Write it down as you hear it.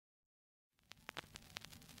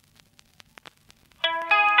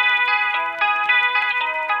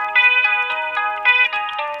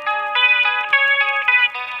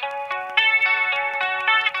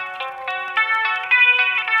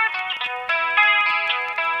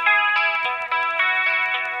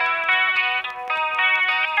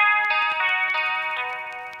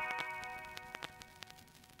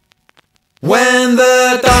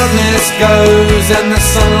list goes, and the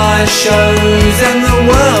sunlight shows, and the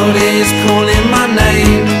world is calling my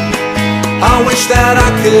name. I wish that I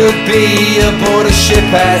could be aboard a ship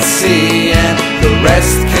at sea, and the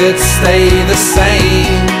rest could stay the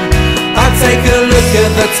same. I take a look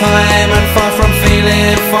at the time, and far from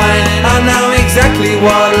feeling fine, I know exactly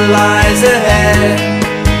what lies ahead.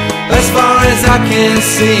 As far as I can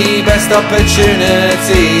see, best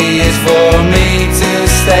opportunity is for me to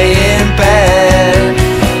stay in bed.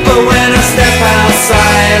 But when I step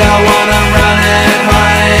outside, I wanna run and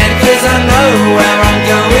hide, 'cause I know where I'm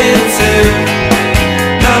going to.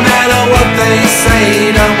 No matter what they say,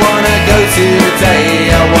 don't wanna go today,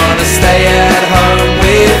 I wanna stay at home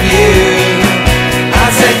with you. I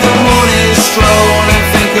take a morning stroll and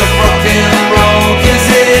think of rock and roll, 'cause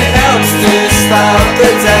it helps to start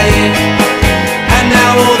the day. And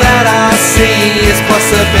now all that I see is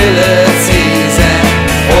possibilities, and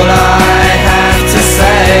all I have to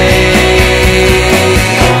say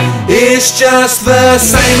is just the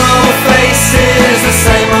same old faces, the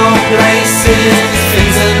same old places.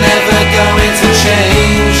 Things are never going to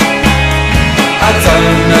change. I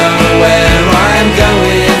don't know where I'm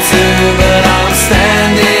going to, but I'm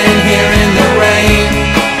standing here in the rain.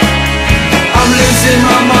 I'm losing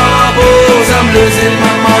my marbles, I'm losing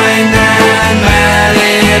my mind, and man,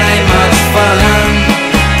 it ain't much fun.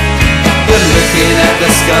 But looking at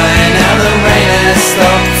the sky, now the rain has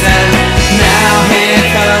stopped, and now here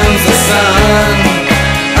comes the sun.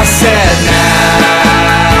 I said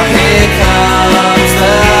now here comes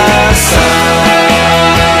the sun.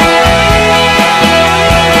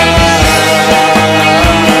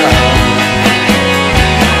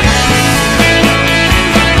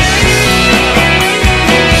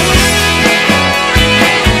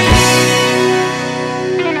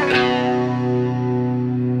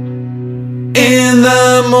 In the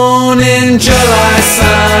morning, July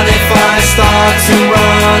sun, if I start to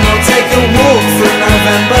run or take a walk through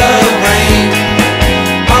November rain,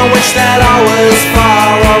 I wish that I was far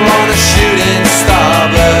or on a shooting star,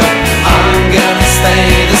 but I'm gonna stay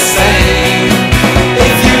the same.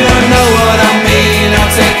 If you don't know what I mean,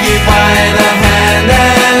 I'll take you by the hand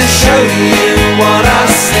and show you what I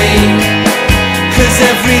see. 'Cause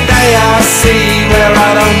every day I see where I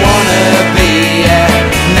don't wanna be, yeah.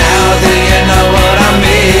 Now do you know what I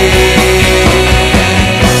mean?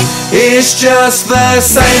 It's just the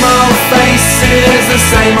same old faces, the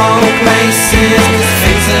same old places, 'cause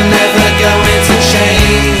things are never going to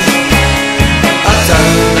change. I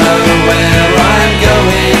don't know where I'm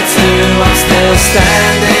going to, I'm still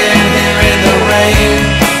standing here in the rain.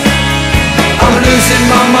 I'm losing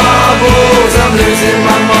my marbles, I'm losing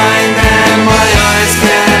my mind, and my eyes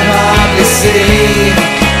can hardly see.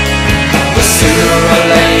 But sooner or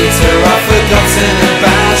later I've forgotten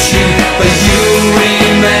about you, but you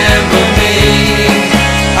remember me.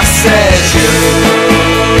 I said you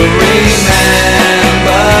remember